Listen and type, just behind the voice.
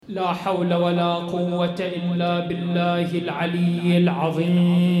لا حول ولا قوة إلا بالله العلي العظيم.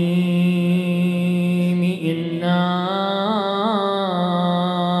 إنا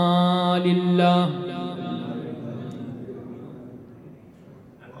لله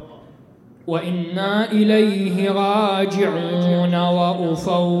وإنا إليه راجعون.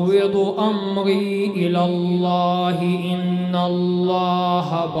 وأفوض أمري إلى الله إن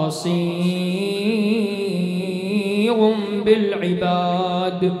الله بصير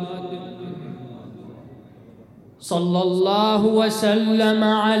بالعباد. صلى الله وسلم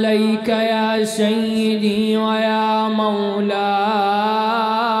عليك يا سيدي ويا مولاي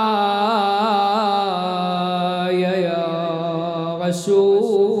يا رسول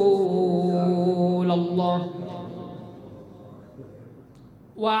الله،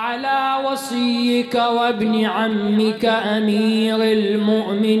 وعلى وصيك وابن عمك أمير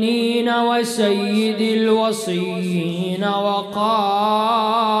المؤمنين وسيد الوصيين وقائد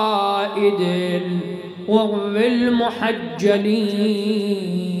الغر المحجلين،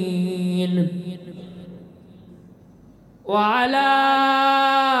 وعلى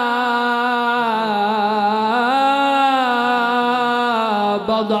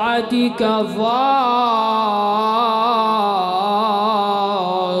بضعتك فاطمة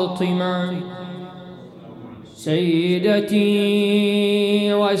سيدتي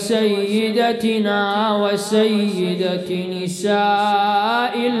وسيدتنا وسيدة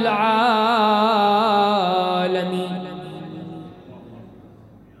نساء العالمين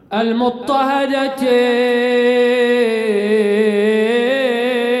المضطهدة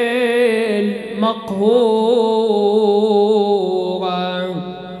المقهورة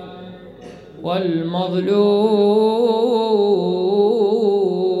والمظلومة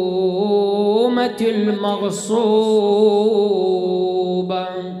المغصوبة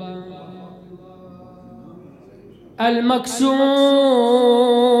المكسور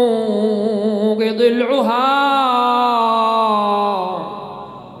ضلعها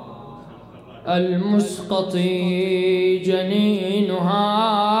المسقط جنينها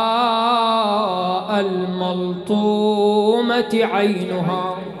الملطومة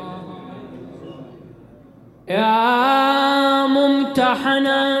عينها. يا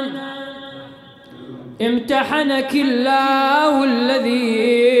ممتحنا امتحنك الله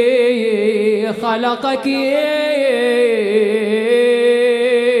الذي خلقك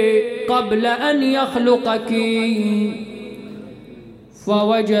قبل أن يخلقك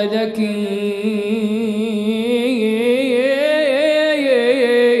فوجدك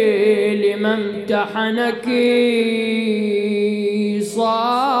لما امتحنك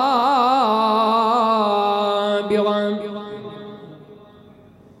صابرا.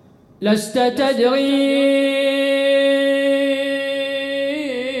 لست تدري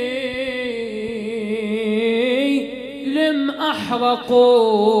لم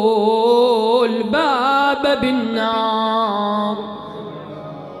أحرقوا الباب بالنار،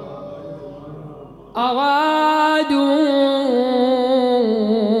 أرادوا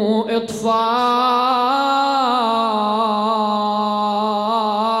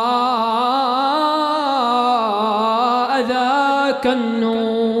إطفاء ذاك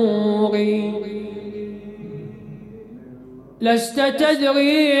النور. لست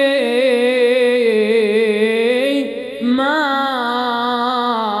تدري ما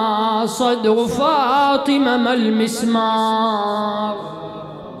صدر فاطمة ما المسمار،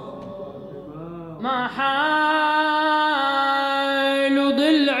 ما حال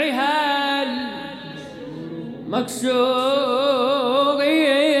ضلعها المكسور،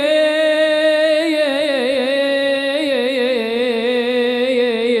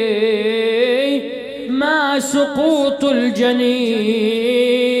 ما سقوط الجنين،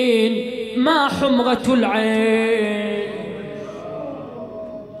 ما حمرة العين،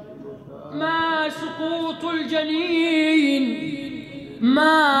 ما سقوط الجنين،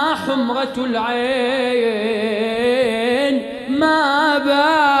 ما حمرة العين، ما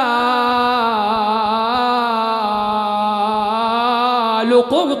بال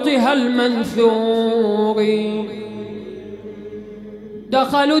قرطها المنثور.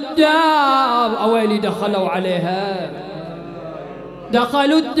 دخلوا الدار، أويلي دخلوا عليها،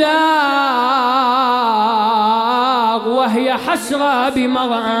 دخلوا الدار وهي حسرة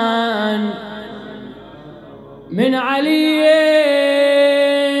بمرأى من علي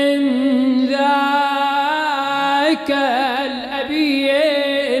ذاك الأبي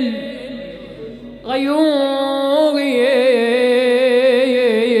الغيور،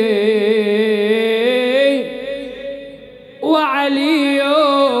 وعلي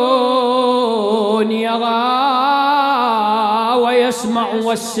يرى ويسمع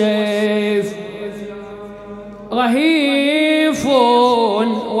والسيف رهيف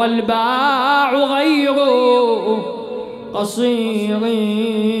والباع غير قصير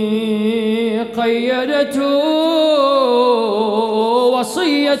قيدته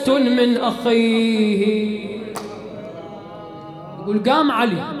وصية من أخيه. يقول قام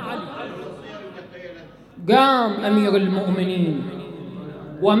علي، قام أمير المؤمنين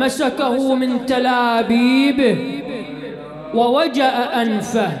ومسكه من تلابيبه ووجأ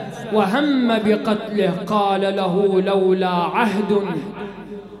أنفه وهم بقتله. قال له لولا عهد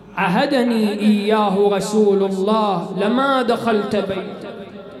عهدني إياه رسول الله لما دخلت بيتك.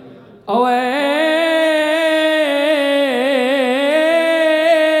 أويلي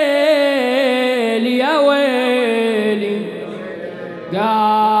يا ويلي.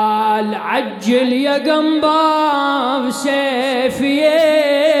 قال عجل يا قنباب سيفيل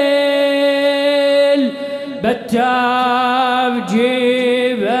بتاب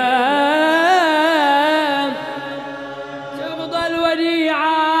جيبه تقضى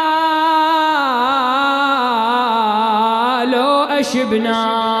الوديعة لو أشب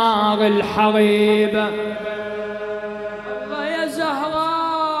نار الحريبة. يا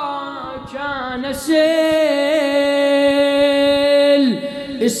زهراء كان سيل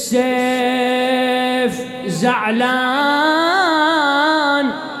السيف زعلان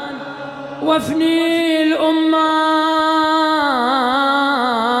وافني الأمال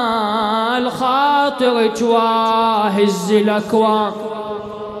خاطرك واهز الأكوان.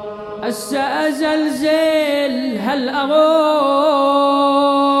 هسه أزلزل هل أروق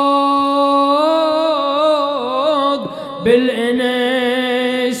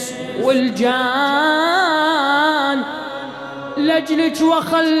بالإنس والجان لجلك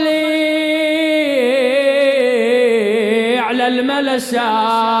وخلي على الملا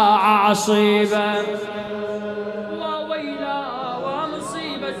ساعة عصيبة. وويلا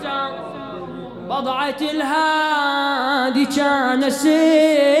ومصيبة بضعة الهادي كان سيل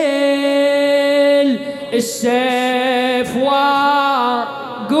السيف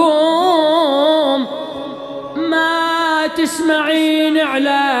وقوم ما تسمعين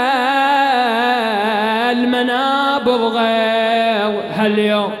على المنابر غير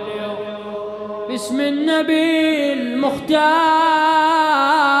هاليوم باسم النبي المختار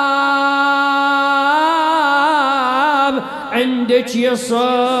عندك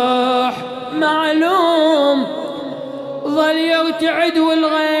يصح معلوم. ظل يرتعد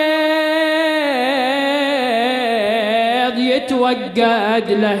والغيظ يتوقد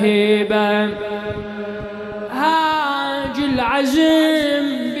لهيبة. هاج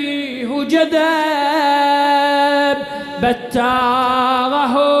العزم بيه جذب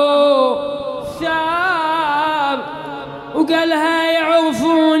بتاره ثار وقالها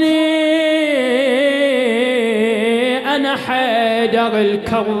يعرفوني أنا حيدر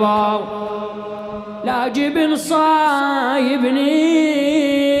الكرار لا جبن صايبني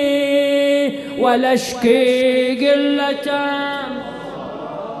ولا اشكي قلته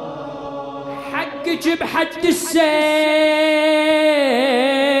حقك بحد السيف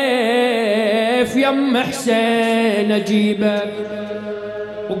يم حسين اجيبه.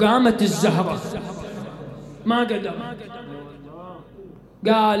 وقامت الزهرة ما قدر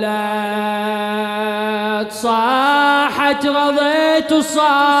قالت صاحت رضيت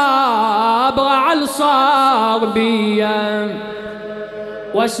صابرة على صار بيا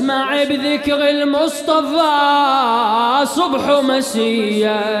واسمع بذكر المصطفى صبح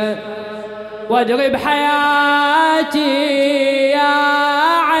ومسيا وادرب حياتي يا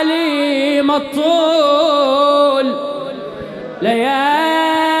عليم الطول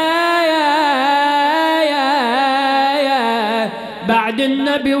بعد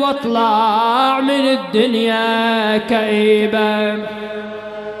النبي واطلع من الدنيا كئيبة.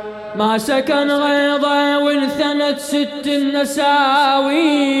 ما سكن غيظه وانثنت ست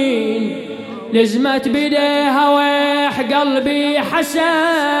النساوين لزمت بديها ويح قلبي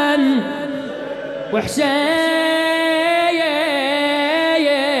حسن وحسين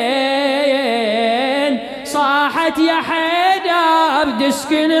صاحت يا حيدر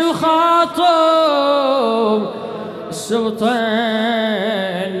تسكن الخاطر السلطان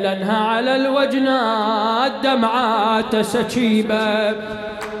لانها على الوجنات دمعات سكيبة.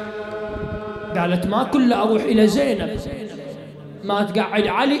 قالت ما كل اروح الى زينب ما تقعد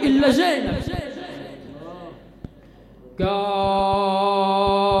علي الا زينب. قال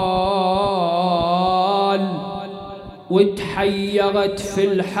وتحيرت في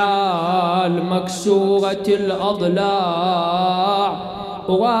الحال مكسورة الأضلاع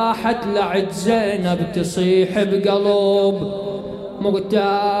وراحت لعد زينب تصيح بقلب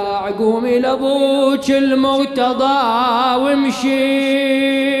مرتاع قومي لابوك المرتضى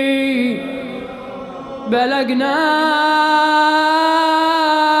وامشي بلقنا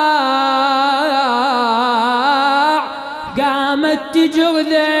نامت تجر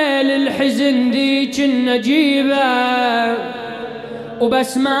ذيل الحزن ذيك النجيبة،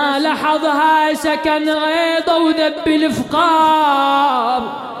 وبس ما لحظها سكن غيظة وذب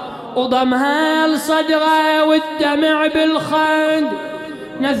الفقار، وضمها لصدره والدمع بالخد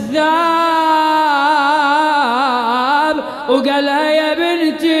نذاب، وقالها يا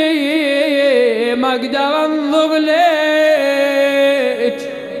بنتي ما اقدر انظر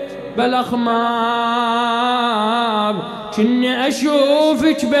ليك بالاخمار، كني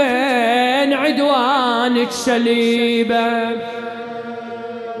اشوفك بين عدوانك سليبه.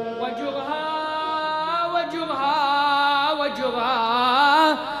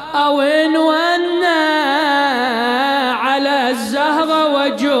 وجرها أوين وانا على الزهرة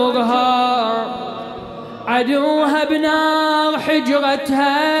وجرها، عدوها بنار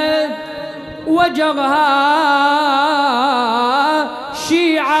حجرتها وجرها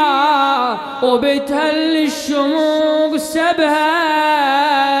شيعة، وبتها للشموع سبها،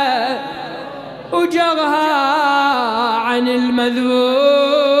 وجرها عن المذبوح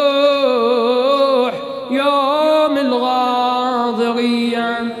يوم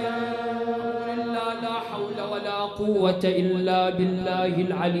الغاضرية. لا حول ولا قوة إلا بالله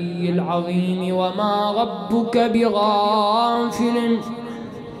العلي العظيم، وما ربك بغافل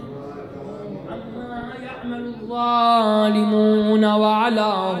عما يعمل الظالمون،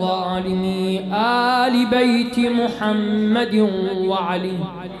 وعلى ظالمي آل بيت محمد وعلي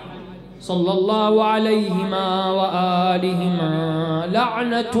صلى الله عليهما وآلهما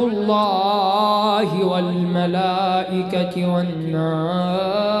لعنة الله والملائكة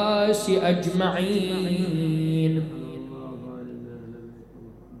والناس أجمعين.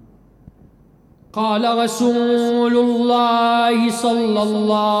 قال رسول الله صلى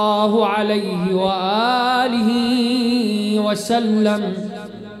الله عليه وآله وسلم: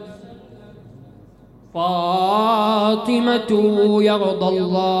 فاطمة يرضى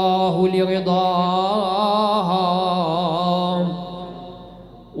الله لرضاها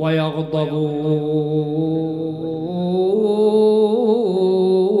ويغضب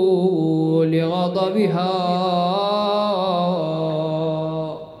لغضبها.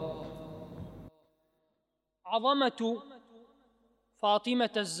 عظمة فاطمة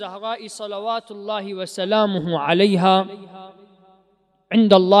الزهراء صلوات الله وسلامه عليها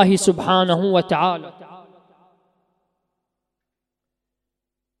عند الله سبحانه وتعالى.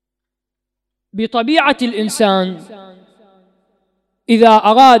 بطبيعة الإنسان إذا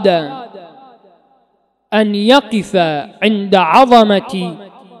أراد أن يقف عند عظمة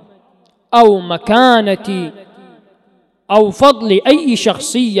أو مكانة أو فضل أي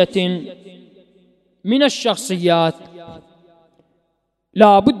شخصية من الشخصيات،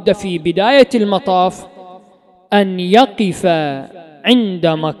 لا بد في بداية المطاف أن يقف عند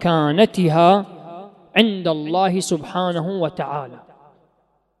مكانتها عند الله سبحانه وتعالى.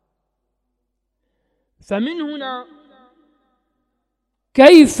 فمن هنا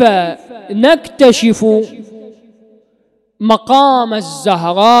كيف نكتشف مقام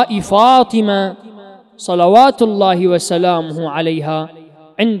الزهراء فاطمة صلوات الله وسلامه عليها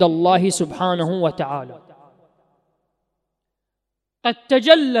عند الله سبحانه وتعالى؟ قد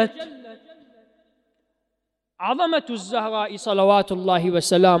تجلت عظمة الزهراء صلوات الله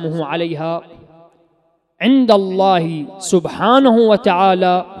وسلامه عليها عند الله سبحانه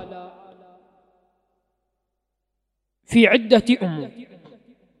وتعالى في عدة أمور.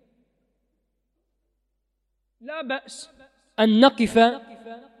 لا بأس أن نقف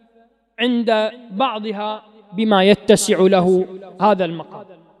عند بعضها بما يتسع له هذا المقام.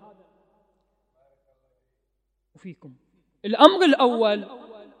 وفيكم الأمر الأول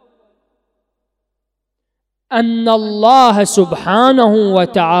أن الله سبحانه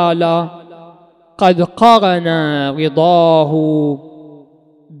وتعالى قد قرن رضاه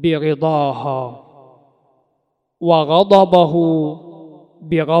برضاها وغضبه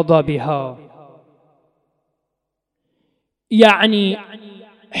بغضبها. يعني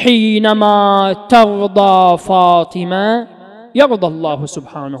حينما ترضى فاطمة يرضى الله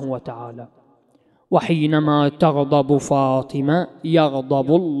سبحانه وتعالى، وحينما تغضب فاطمة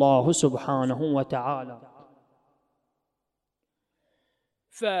يغضب الله سبحانه وتعالى.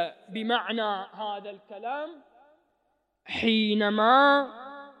 فبمعنى هذا الكلام حينما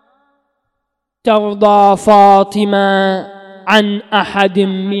ترضى فاطمة عن أحد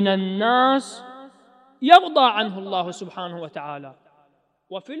من الناس يرضى عنه الله سبحانه وتعالى،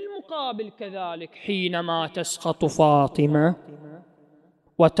 وفي المقابل كذلك حينما تسخط فاطمة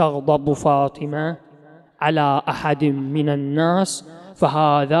وتغضب فاطمة على أحد من الناس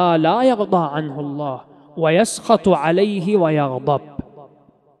فهذا لا يرضى عنه الله ويسخط عليه ويغضب.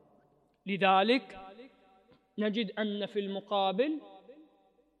 لذلك نجد أن في المقابل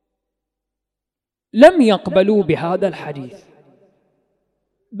لم يقبلوا بهذا الحديث،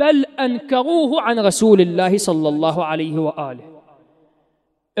 بل أنكروه عن رسول الله صلى الله عليه وآله.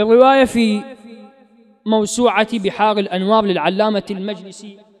 الرواية في موسوعة بحار الأنوار للعلامة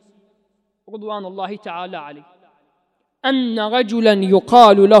المجلسي رضوان الله تعالى عليه أن رجلا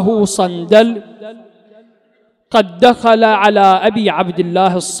يقال له صندل قد دخل على أبي عبد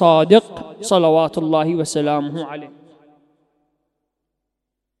الله الصادق صلوات الله وسلامه عليه،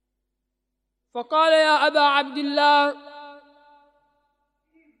 فقال: يا أبا عبد الله،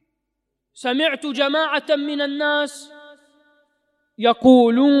 سمعت جماعة من الناس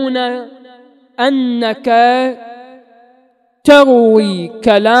يقولون أنك تروي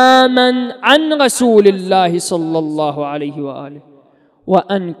كلاما عن رسول الله صلى الله عليه وآله،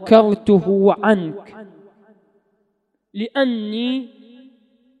 وأنكرته عنك لأني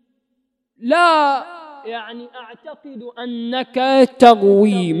لا أعتقد أنك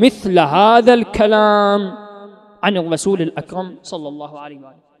تروي مثل هذا الكلام عن الرسول الأكرم صلى الله عليه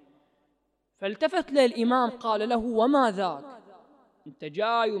وآله. فالتفت له الإمام قال له: وما ذاك؟ أنت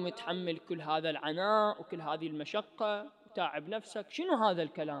جاي ومتحمل كل هذا العناء وكل هذه المشقة وتعب نفسك، شنو هذا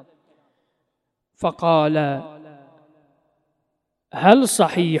الكلام؟ فقال: هل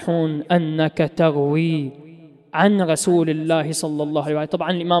صحيح أنك تروي عن رسول الله صلى الله عليه وسلم؟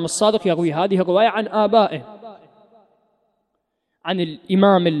 طبعا الإمام الصادق يروي هذه الرواية عن آبائه، عن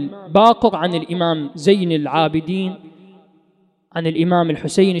الإمام الباقر، عن الإمام زين العابدين، عن الإمام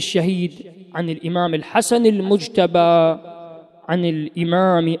الحسين الشهيد، عن الإمام الحسن المجتبى، عن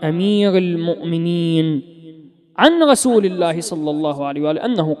الإمام أمير المؤمنين، عن رسول الله صلى الله عليه وآله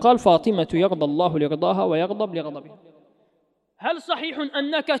أنه قال: فاطمة يرضى الله لرضاها ويغضب لغضبها. هل صحيح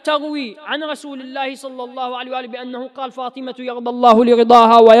أنك تروي عن رسول الله صلى الله عليه وآله بأنه قال: فاطمة يرضى الله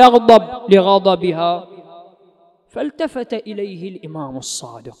لرضاها ويغضب لغضبها؟ فالتفت إليه الإمام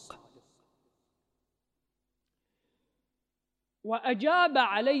الصادق وأجاب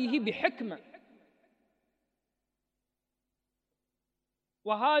عليه بحكمة،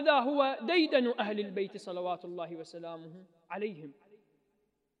 وهذا هو ديدن أهل البيت صلوات الله وسلامه عليهم،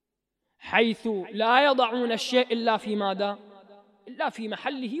 حيث لا يضعون الشيء إلا في ماذا؟ إلا في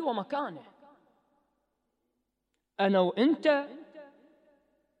محله ومكانه. أنا وإنت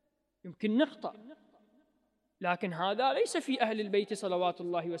يمكن نخطأ، لكن هذا ليس في أهل البيت صلوات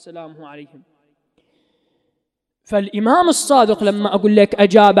الله وسلامه عليهم. فالإمام الصادق لما أقول لك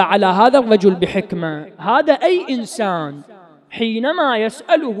أجاب على هذا الرجل بحكمة، هذا أي إنسان حينما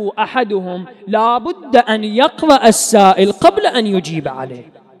يسأله أحدهم لا بد أن يقرأ السائل قبل أن يجيب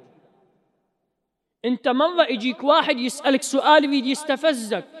عليه. أنت مرة يجيك واحد يسألك سؤال يريد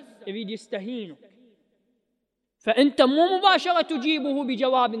يستفزك، يريد يستهينك، فأنت مو مباشرة تجيبه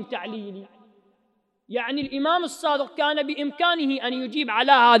بجواب تعليلي. يعني الإمام الصادق كان بإمكانه أن يجيب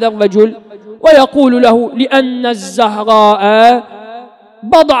على هذا الرجل ويقول له: لأن الزهراء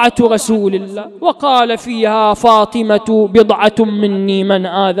بضعة رسول الله، وقال فيها فاطمة بضعة مني من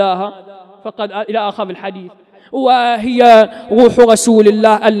آذاها، فقد إلى آخر الحديث، وهي روح رسول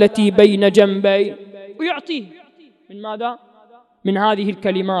الله التي بين جنبي، ويعطيه من ماذا؟ من هذه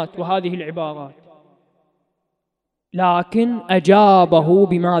الكلمات وهذه العبارات. لكن أجابه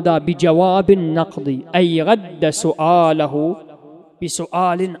بماذا؟ بجواب نقضي، أي رد سؤاله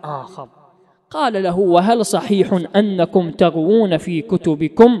بسؤال آخر. قال له: وهل صحيح أنكم تروون في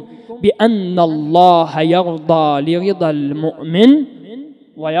كتبكم بأن الله يرضى لرضا المؤمن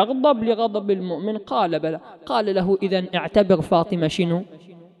ويغضب لغضب المؤمن؟ قال: بلى. قال له: إذن اعتبر فاطمة شنو؟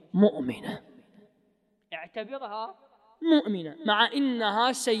 مؤمنة، اعتبرها مؤمنة، مع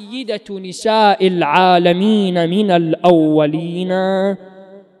إنها سيدة نساء العالمين من الأولين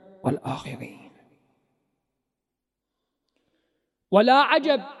والآخرين. ولا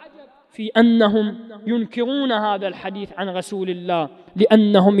عجب في أنهم ينكرون هذا الحديث عن رسول الله،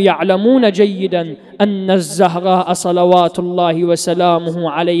 لأنهم يعلمون جيدا أن الزهراء صلوات الله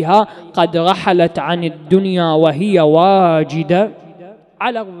وسلامه عليها قد رحلت عن الدنيا وهي واجدة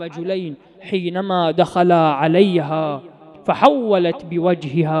على الرجلين حينما دخلا عليها فحولت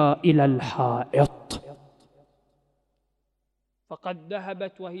بوجهها إلى الحائط، فقد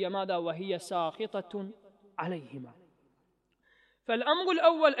ذهبت وهي ماذا؟ وهي ساخطة عليهما. فالأمر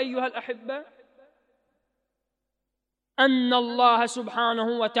الأول أيها الأحبة أن الله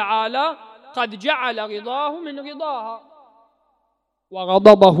سبحانه وتعالى قد جعل رضاه من رضاها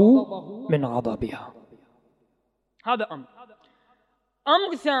وغضبه من غضبها، هذا أمر.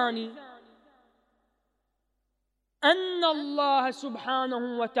 أمر ثاني أن الله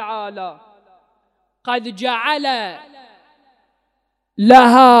سبحانه وتعالى قد جعل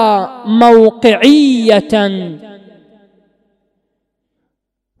لها موقعية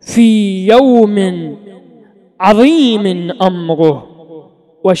في يوم عظيم أمره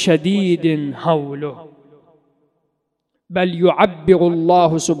وشديد هوله، بل يعبر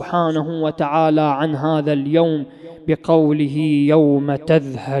الله سبحانه وتعالى عن هذا اليوم بقوله: يوم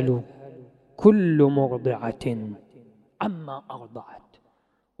تذهل كل مرضعة عما أرضعت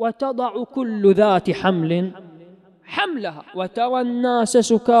وتضع كل ذات حمل حملها وترى الناس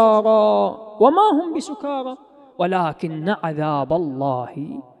سكارى وما هم بسكارى ولكن عذاب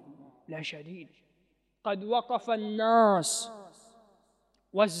الله لشديد. قد وقف الناس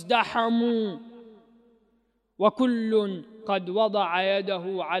وازدحموا وكل قد وضع يده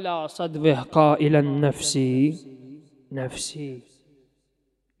على صدره قائلا: نفسي نفسي.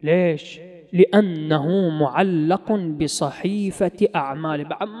 ليش؟ لأنه معلق بصحيفة أعماله،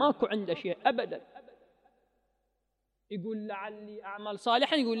 بعد ماكو عنده شيء أبدا. يقول لعلي أعمل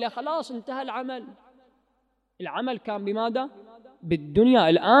صالحا، يقول له خلاص انتهى العمل. العمل كان بماذا؟ بالدنيا،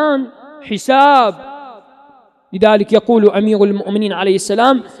 الآن حساب. لذلك يقول أمير المؤمنين عليه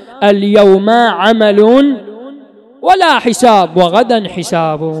السلام: اليوم عمل ولا حساب وغدا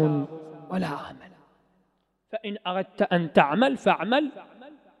حساب ولا عمل. فإن أردت أن تعمل فاعمل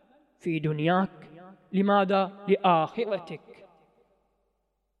في دنياك. لماذا؟ لآخرتك.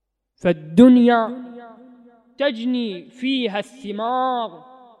 فالدنيا تجني فيها الثمار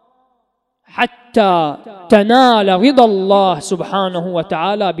حتى تنال رضا الله سبحانه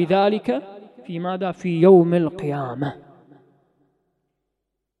وتعالى بذلك في ماذا؟ في يوم القيامة.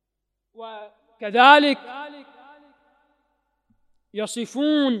 وكذلك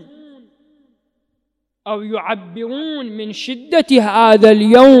يصفون أو يعبرون من شدة هذا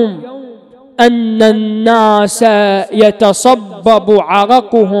اليوم أن الناس يتصبب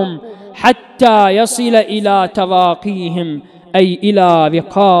عرقهم حتى يصل إلى تراقيهم أي إلى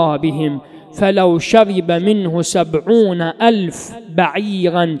رقابهم، فلو شرب منه 70,000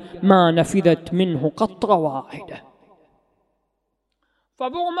 بعيرا ما نفذت منه قطرة واحدة.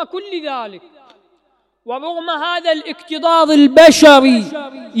 فرغم كل ذلك ورغم هذا الاكتظاظ البشري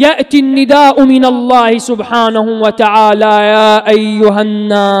يأتي النداء من الله سبحانه وتعالى: يا أيها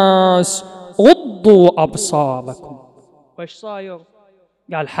الناس غضوا أبصاركم. وإيش صاير؟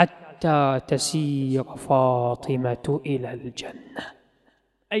 قال: حتى تسير فاطمة إلى الجنة.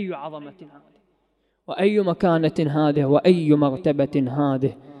 أي عظمة هذه وأي مكانة هذه وأي مرتبة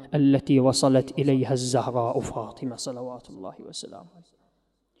هذه التي وصلت إليها الزهراء فاطمة صلوات الله وسلامه.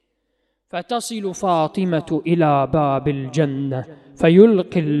 فتصل فاطمة إلى باب الجنة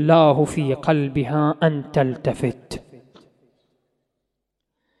فيلقي الله في قلبها أن تلتفت،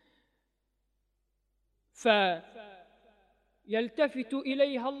 فيلتفت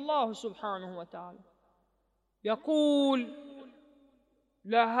إليها الله سبحانه وتعالى يقول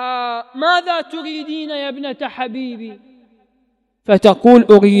لها: ماذا تريدين يا ابنة حبيبي؟ فتقول: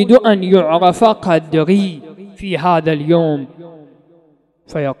 أريد أن يعرف قدري في هذا اليوم.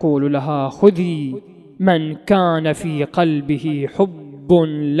 فيقول لها: خذي من كان في قلبه حب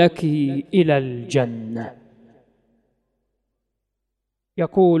لك إلى الجنة.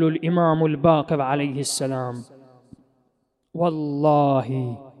 يقول الإمام الباقر عليه السلام: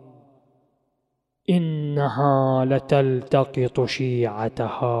 والله إنها لتلتقط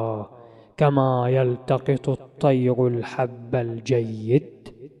شيعتها كما يلتقط الطير الحب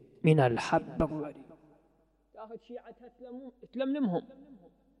الجيد من الحب الرديء. تأخذ شيعتها تلملمهم،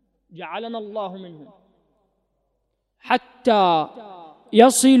 جعلنا الله منهم، حتى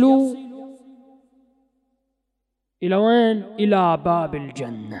يصلوا إلى وين؟ إلى باب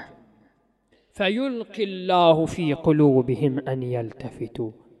الجنة. فيلقي الله في قلوبهم أن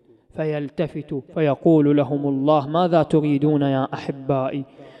يلتفتوا، فيلتفتوا فيقول لهم الله: ماذا تريدون يا أحبائي؟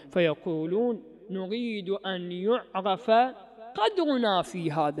 فيقولون: نريد أن يعرف قدرنا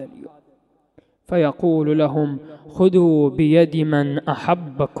في هذا اليوم. فيقول لهم: خذوا بيد من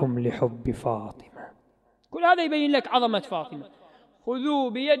أحبكم لحب فاطمة. كل هذا يبين لك عظمة فاطمة. خذوا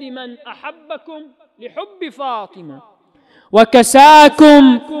بيد من أحبكم لحب فاطمة،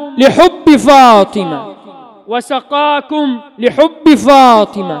 وكساكم لحب فاطمة، وسقاكم لحب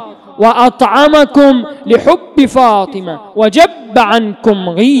فاطمة، وأطعمكم لحب فاطمة، وجب عنكم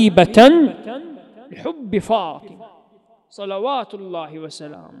غيبة لحب فاطمة صلوات الله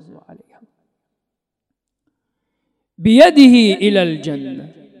وسلامه عليها. بيده إلى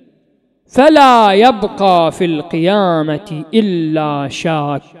الجنة، فلا يبقى في القيامة إلا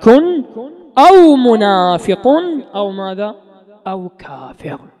شاك أو منافق أو ماذا؟ أو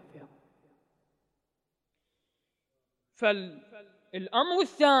كافر. فالأمر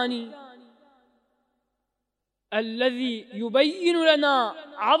الثاني الذي يبين لنا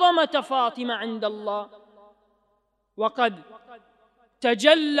عظمة فاطمة عند الله، وقد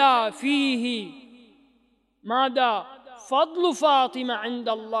تجلى فيه ماذا؟ فضل فاطمة عند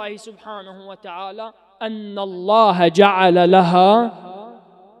الله سبحانه وتعالى، أن الله جعل لها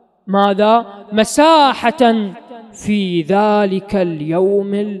ماذا؟ مساحة في ذلك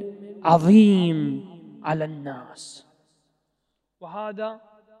اليوم العظيم على الناس. وهذا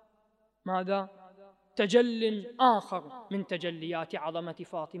ماذا؟ تجل آخر من تجليات عظمة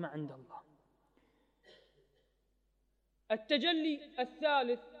فاطمة عند الله. التجلي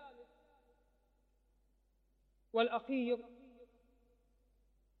الثالث والأخير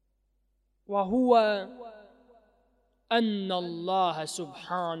وهو أن الله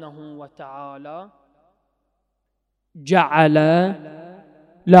سبحانه وتعالى جعل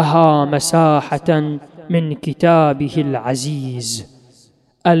لها مساحة من كتابه العزيز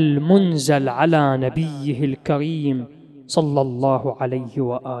المنزل على نبيه الكريم صلى الله عليه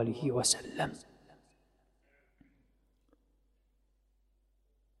وآله وسلم.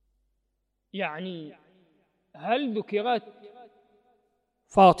 يعني هل ذكرت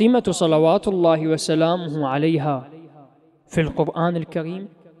فاطمة صلوات الله وسلامه عليها في القرآن الكريم؟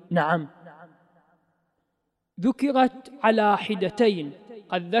 نعم، ذكرت على حدتين،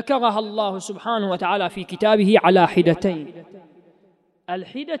 قد ذكرها الله سبحانه وتعالى في كتابه على حدتين.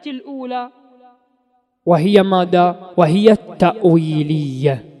 الحدة الأولى وهي ماذا؟ وهي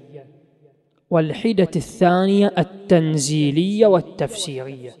التأويلية، والحدة الثانية التنزيلية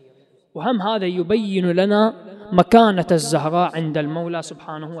والتفسيرية. وهم هذا يبين لنا مكانة الزهراء عند المولى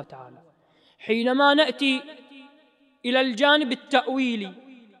سبحانه وتعالى. حينما نأتي إلى الجانب التأويلي،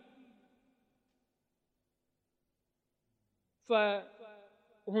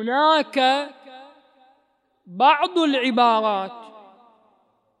 فهناك بعض العبارات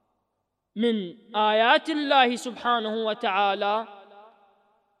من آيات الله سبحانه وتعالى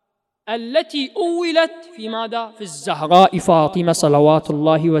التي أولت في ماذا؟ في الزهراء فاطمة صلوات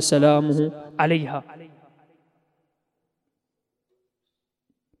الله وسلامه عليها،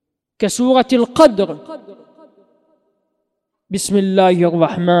 كسورة القدر: بسم الله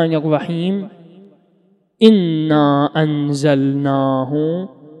الرحمن الرحيم إنا أنزلناه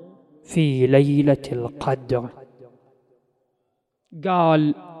في ليلة القدر.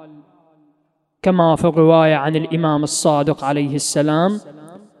 قال كما في الرواية عن الإمام الصادق عليه السلام: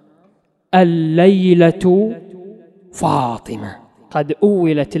 الليلة فاطمة. قد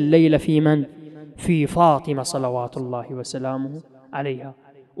أولت الليلة في من؟ في فاطمة صلوات الله وسلامه عليها.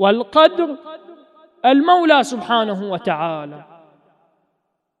 والقدر المولى سبحانه وتعالى.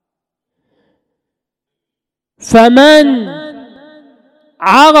 فمن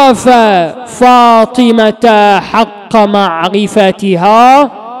عرف فاطمة حق معرفتها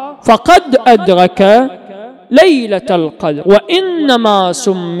فقد أدرك ليلة القدر، وإنما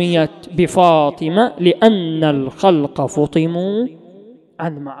سميت بفاطمة لأن الخلق فطموا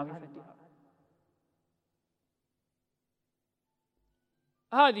عن معرفتها.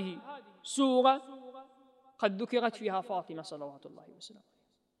 هذه سورة قد ذكرت فيها فاطمة صلوات الله وسلامه.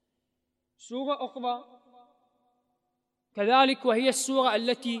 سورة أخرى كذلك، وهي السورة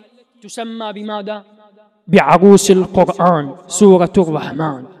التي تسمى بماذا؟ بعروس القرآن، سورة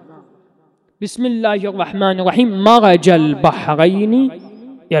الرحمن: بسم الله الرحمن الرحيم مرج البحرين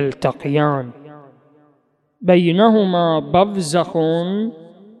يلتقيان بينهما برزخ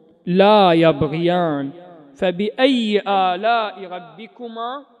لا يبغيان فبأي آلاء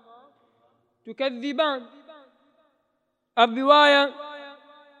ربكما تكذبان. الرواية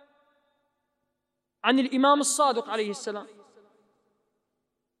عن الإمام الصادق عليه السلام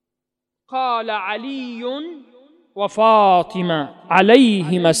قال علي وفاطمة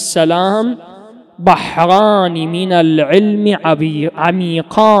عليهما السلام بحران من العلم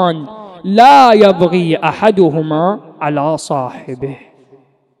عميقان لا يبغي أحدهما على صاحبه.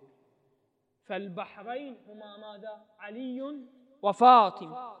 فالبحرين هما ماذا؟ علي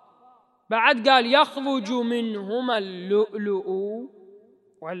وفاطمة. بعد قال يخرج منهما اللؤلؤ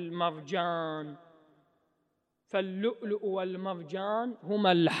والمرجان، فاللؤلؤ والمرجان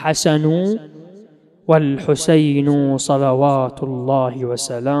هما الحسن والحسين صلوات الله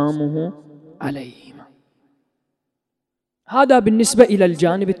وسلامه عليهما. هذا بالنسبة إلى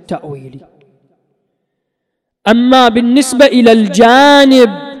الجانب التأويلي. أما بالنسبة إلى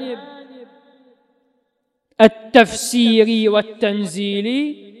الجانب التفسيري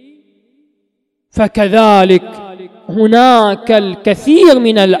والتنزيلي فكذلك هناك الكثير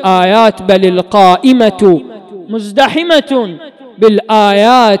من الآيات، بل القائمة مزدحمة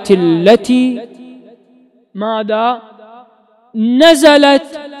بالآيات التي ماذا؟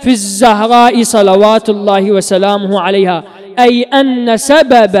 نزلت في الزهراء صلوات الله وسلامه عليها، أي أن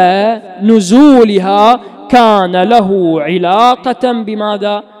سبب نزولها كان له علاقة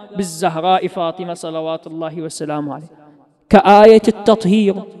بماذا؟ بالزهراء فاطمة صلوات الله وسلامه عليها، كآية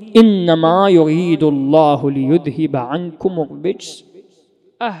التطهير: إنما يريد الله ليذهب عنكم الرجس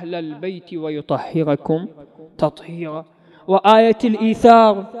أهل البيت ويطهركم تطهيرا، وآية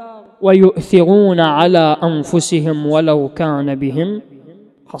الإيثار: ويؤثرون على أنفسهم ولو كان بهم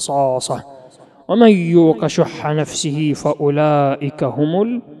خصاصة ومن يوق شح نفسه فأولئك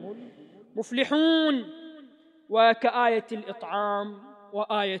هم المفلحون، وكآية الإطعام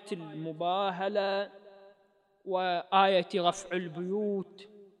وآية المباهلة وآية رفع البيوت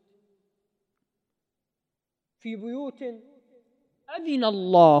في بيوت أذن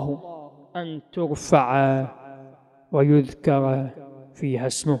الله أن ترفع ويذكر فيها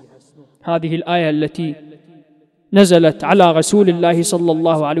اسمه. هذه الآية التي نزلت على رسول الله صلى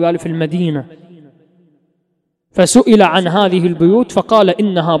الله عليه وآله في المدينة، فسئل عن هذه البيوت فقال: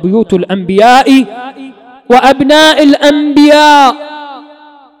 إنها بيوت الأنبياء وأبناء الأنبياء.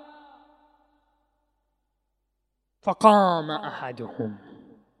 فقام أحدهم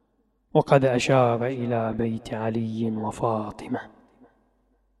وقد أشار إلى بيت علي وفاطمة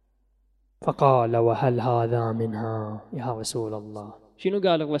فقال: وهل هذا منها يا رسول الله؟ شنو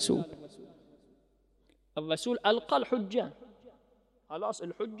قال الرسول؟ الرسول ألقى الحجة، خلاص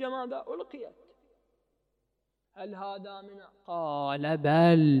الحجة ماذا؟ ألقيت. هل هذا منها؟ قال: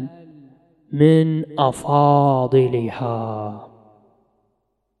 بل من أفاضلها.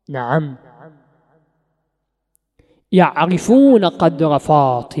 نعم، يعرفون قدر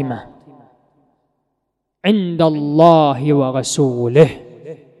فاطمة عند الله ورسوله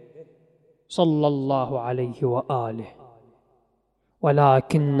صلى الله عليه وآله،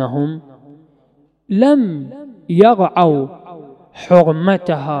 ولكنهم لم يرعوا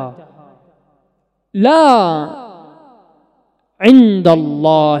حرمتها لا عند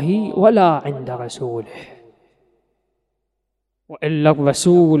الله ولا عند رسوله. وإلا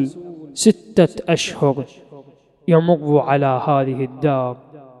الرسول 6 أشهر يمر على هذه الدار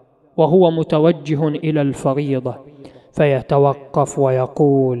وهو متوجه إلى الفريضة، فيتوقف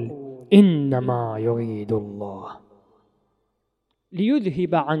ويقول: إنما يريد الله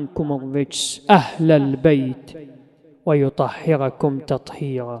ليذهب عنكم الرجس أهل البيت ويطهركم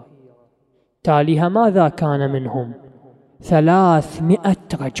تطهيرا. تاليها ماذا كان منهم؟ 300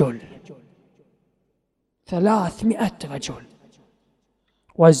 رجل، 300 رجل،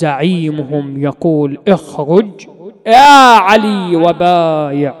 وزعيمهم يقول: اخرج يا علي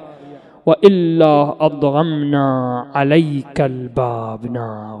وبايع، وإلا أضرمنا عليك الباب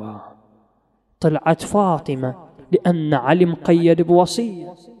نارا. طلعت فاطمة لأن علي مقيد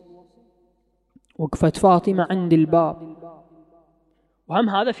بوصية، وقفت فاطمة عند الباب، وهم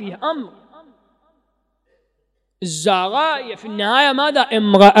هذا فيه أمر. الزهراء في النهاية ماذا؟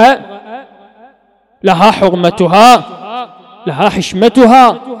 امرأة لها حرمتها، لها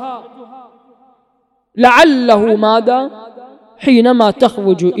حشمتها. لعله ماذا؟ حينما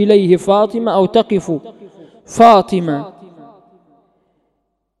تخرج إليه فاطمة أو تقف فاطمة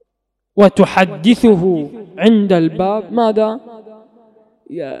وتحدثه عند الباب، ماذا؟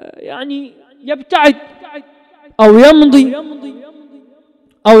 يعني يبتعد أو يمضي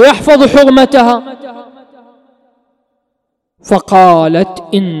أو يحفظ حرمتها. فقالت: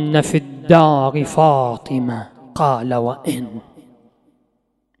 إن في الدار فاطمة. قال: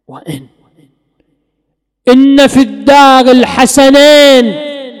 وإن إن في الدار الحسنين.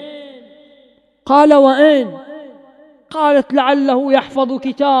 قال: وإن؟ قالت: لعله يحفظ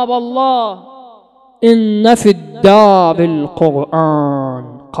كتاب الله. إن في الدار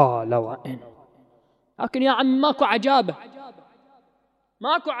القرآن. قال: وإن. لكن يا عم ماكو عجابة،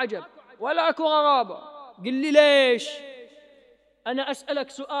 ماكو عجب ولا اكو غرابة. قل لي ليش؟ أنا أسألك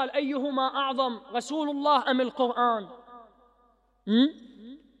سؤال: أيهما أعظم، رسول الله أم القرآن؟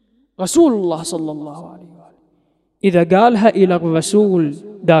 رسول الله صلى الله عليه وآله. إذا قالها إلى الرسول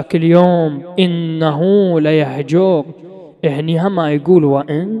ذاك اليوم إنه ليهجر، هنيها ما يقول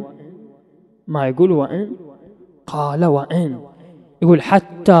وإن، ما يقول وإن. قال: وإن. يقول: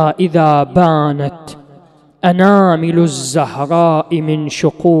 حتى إذا بانت أنامل الزهراء من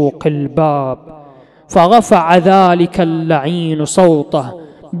شقوق الباب فرفع ذلك اللعين صوته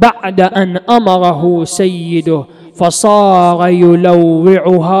بعد أن أمره سيده فصار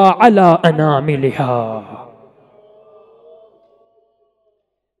يلوعها على أناملها.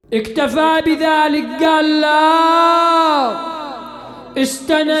 اكتفى بذلك؟ قال لا،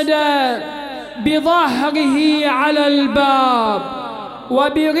 استند بظهره على الباب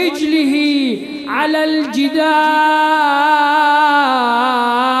وبرجله على الجدار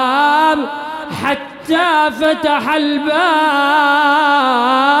حتى فتح الباب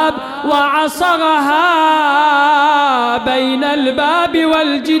وعصرها بين الباب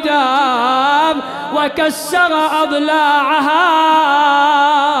والجدار وكسر أضلاعها.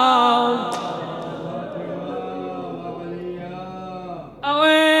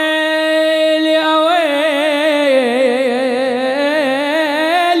 أويلي أويلي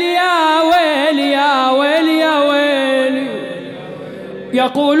يا ويلي يا ويلي يا ويلي.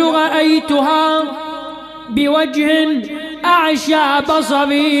 يقول رأيتها بوجه أعشى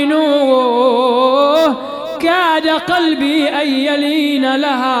بصري نوره كاد قلبي أن يلين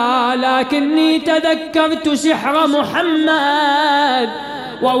لها، لكني تذكرت سحر محمد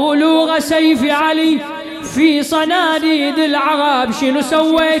وولوغ سيف علي في صناديد العرب. شنو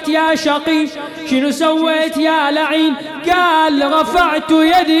سويت يا شقي؟ شنو سويت يا لعين؟ قال رفعت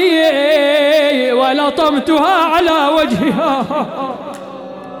يدي ولطمتها على وجهها.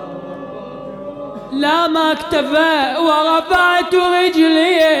 لا ما اكتفى ورفعت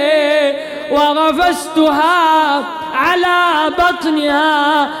رجلي ورفستها على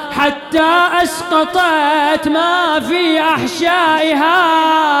بطنها حتى أسقطت ما في أحشائها.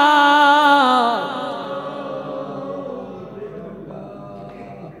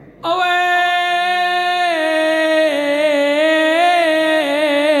 أويلي.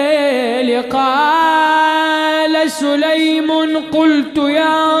 قال سليم قلت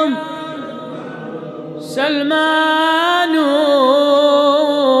يا سلمان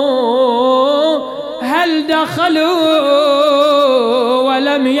هل دخلوا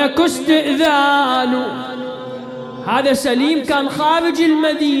ولم يك استئذان؟ هذا سليم كان خارج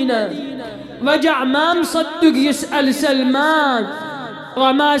المدينة، رجع ما مصدق يسأل سلمان.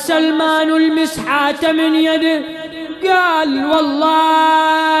 رمى سلمان المسحة من يده قال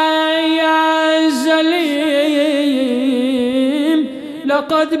والله يا سليم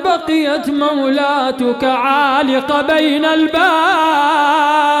لقد بقيت مولاتك عالقة بين الباب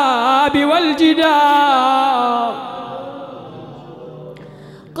والجدار.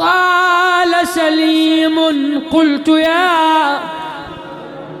 قال سليم قلت يا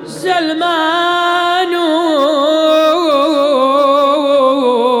سلمان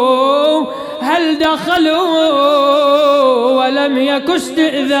هل دخلوا ولم يك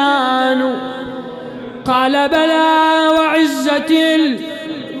استئذان؟ قال بلى وعزة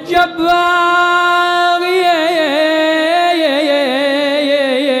الجبار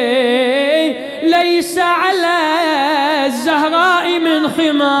ليس على الزهراء من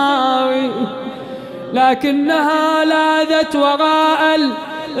خمار، لكنها لاذت وراء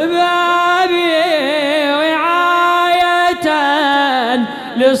الباب رعاية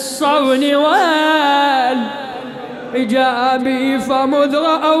للصون والحجاب. فمذ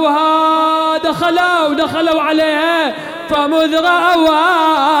رأوها دخلوا عليها، فمذ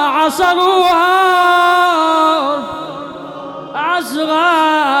رأوها عصروها عصرا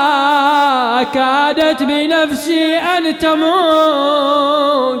كادت بنفسي أن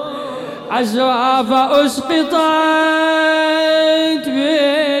تموت عصرا. فأسقطت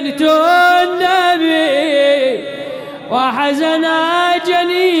بنت النبي وحزنا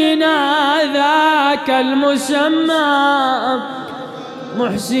جنينا ذاك المسمى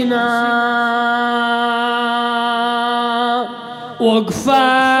محسنا. وقفت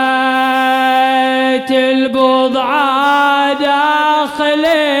البضعة داخل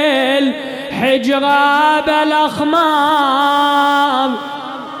الحجرة بالأخمام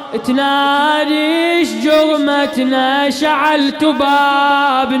تنادي جرمتنا شعلت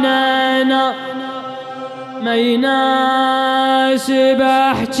بابنا ما يناسب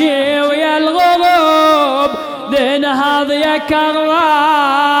احكي ويا الغروب لنهض يا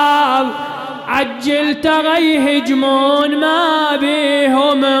كرار. عجل ترى يهجمون ما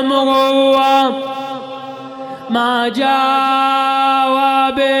بيهم مروة، ما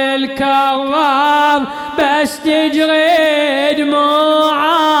جاوب الكرار بس تجري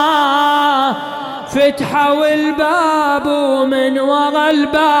دموعه. فتحوا الباب ومن ورا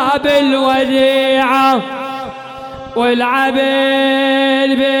الباب الوديعة والعبد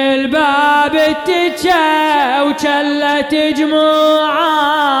بالباب تجا وجلت جموعه.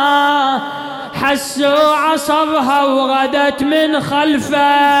 حسوا عصرها وغدت من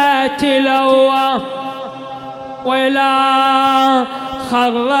خلفه تلوى ولا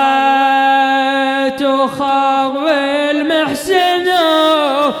خرت وخر المحسن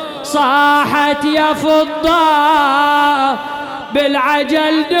صاحت يا فضة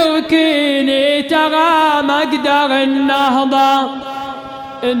بالعجل دركيني ترى مقدر النهضة.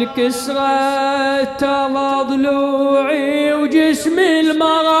 انكسرت ضلوعي وجسمي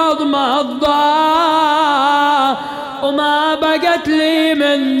المرض مضى، وما بقت لي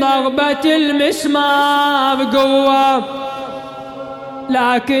من ضربة المسمار قوة،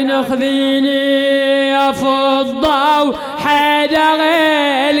 لكن اخذيني يا فضة وحيدر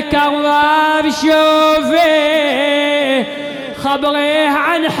الكراب شوفي خبريه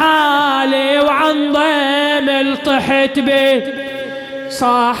عن حالي وعن ضيم الطحت به.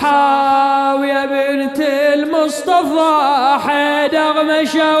 صاحوا يا بنت المصطفى حيدر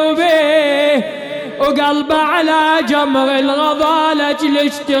مشوا به، وقلبه على جمر الغضا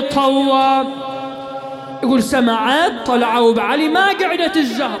لجلش تطوى. يقول سمعت طلعوا بعلي ما قعدت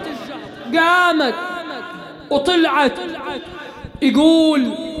الزهر، قامت وطلعت.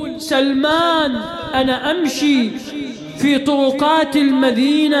 يقول سلمان أنا أمشي في طرقات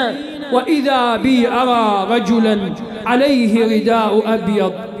المدينة وإذا بي أرى رجلا عليه رداء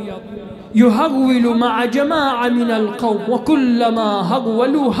أبيض يهرول مع جماعة من القوم، وكلما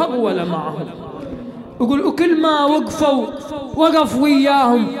هرولوا هرول معهم. يقول وكل ما وقفوا وقف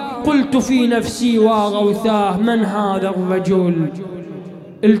وياهم. قلت في نفسي وغوثاه من هذا الرجل؟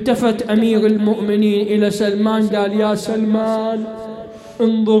 التفت أمير المؤمنين إلى سلمان قال يا سلمان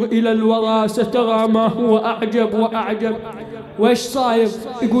انظر إلى الورى سترى ما هو أعجب وأعجب. وإيش صاير؟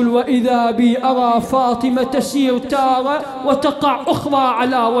 يقول وإذا بي أرى فاطمة تسير تارة وتقع أخرى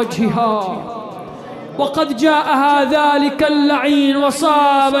على وجهها، وقد جاءها ذلك اللعين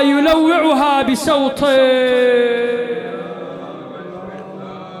وصار يلوعها بصوته.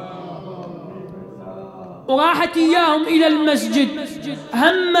 وراحت إياهم إلى المسجد،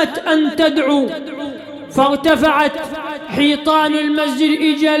 همت أن تدعو فارتفعت حيطان المسجد.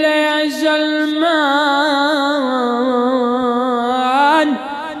 إجل يا سلمان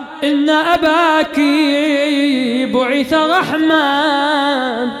إن أباك بعث رحمة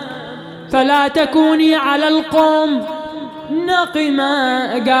فلا تكوني على القوم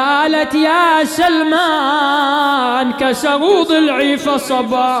نقمة. قالت يا سلمان كسروا ضلعي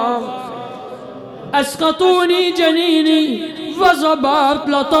فصبر، أسقطوني جنيني فصبرت،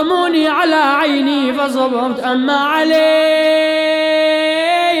 لطموني على عيني فصبرت، أما علي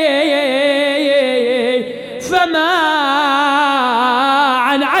فما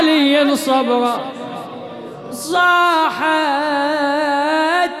عن علي صبرا. صاحت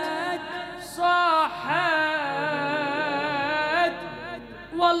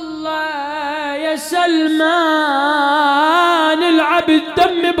والله يا سلمان العبد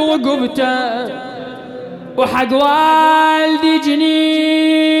دم برقبته، وحق والدي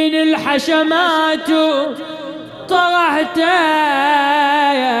جنين الحشمات طرحته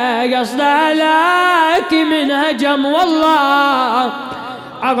قصد لك من هجم. والله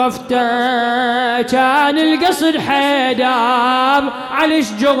عرفته كان القصد حيدر على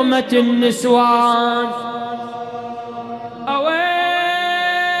جرمة النسوان.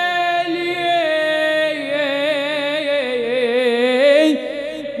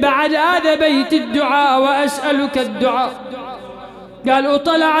 بعد هذا بيت الدعاء وأسألك الدعاء. قال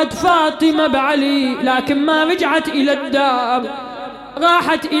وطلعت فاطمة بعلي لكن ما رجعت إلى الدار،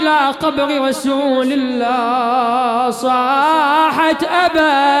 راحت إلى قبر رسول الله. صاحت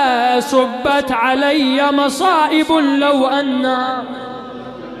أبا صبت علي مصائب لو أن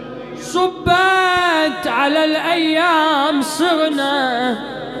صبت على الأيام صرنا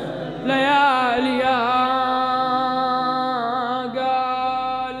لياليا.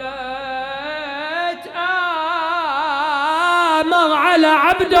 على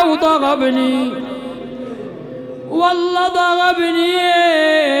عبده وضربني والله ضربني،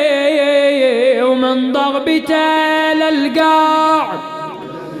 ومن ضربته للقاع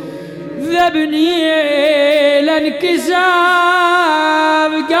ذبني لانكسار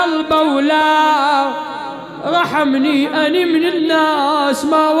قلبه ولا رحمني. أني من الناس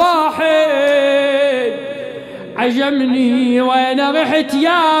ما واحد عجمني، وين رحت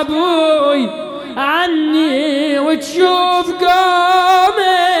يا أبوي عني وتشوف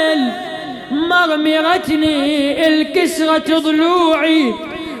قومل مغمرتني الكسرة ضلوعي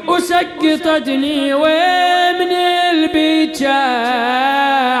وسقطتني، ومن البيت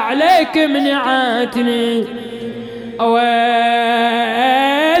عليك منعتني. ويلي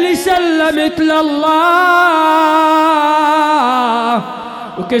سلمت لله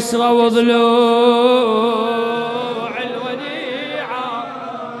وكسرة وضلوع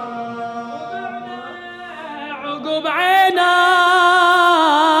بعينك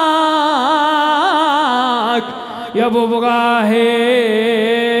يا ابو ابراهيم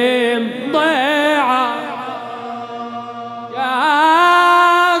ضيعه. يا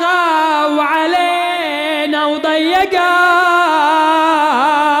غاو علينا وضيقه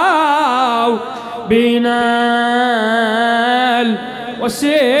بنا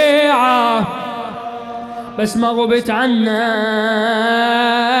الوسيعة، بس ما غبت عنا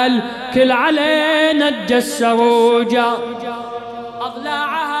الكل علينا تجسروا وجا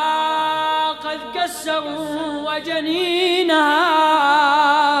أضلاعها قد كسروا وجنينها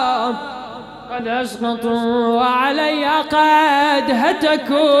قد أسقطوا وعلي قد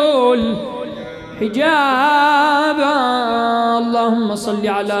هتكوا الحجاب. اللهم صل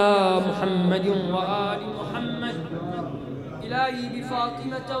على محمد وآل محمد. إلهي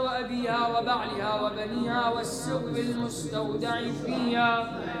بفاطمة وأبيها وبعلها وبنيها والسر المستودع فيها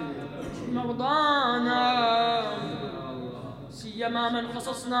مرضانا سيما من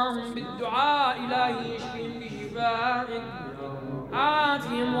خصصناهم بالدعاء، إلهي اشفهم بشفائك،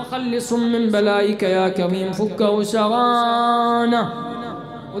 عافهم وخلصهم من بلائك يا كريم، فك أسرانا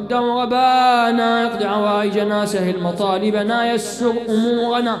قدام ربانا، اقض عوائجنا، سهل مطالبنا، يسر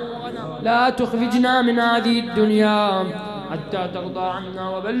أمورنا، لا تخرجنا من هذه الدنيا حتى ترضى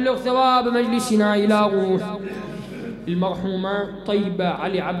عنا، وبلغ ثواب مجلسنا إلى روح المرحومة طيبة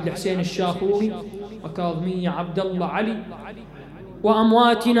علي عبد الحسين الشاخوري وكاظمية عبد الله علي،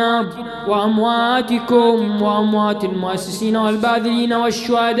 وأمواتنا وأمواتكم وأموات المؤسسين والباذلين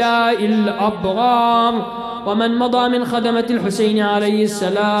والشهداء الأبرار، ومن مضى من خدمة الحسين عليه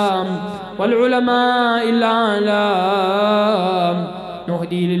السلام والعلماء الأعلام.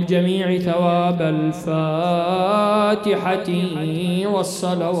 نهدي للجميع ثواب الفاتحة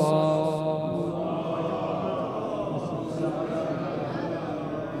والصلوات.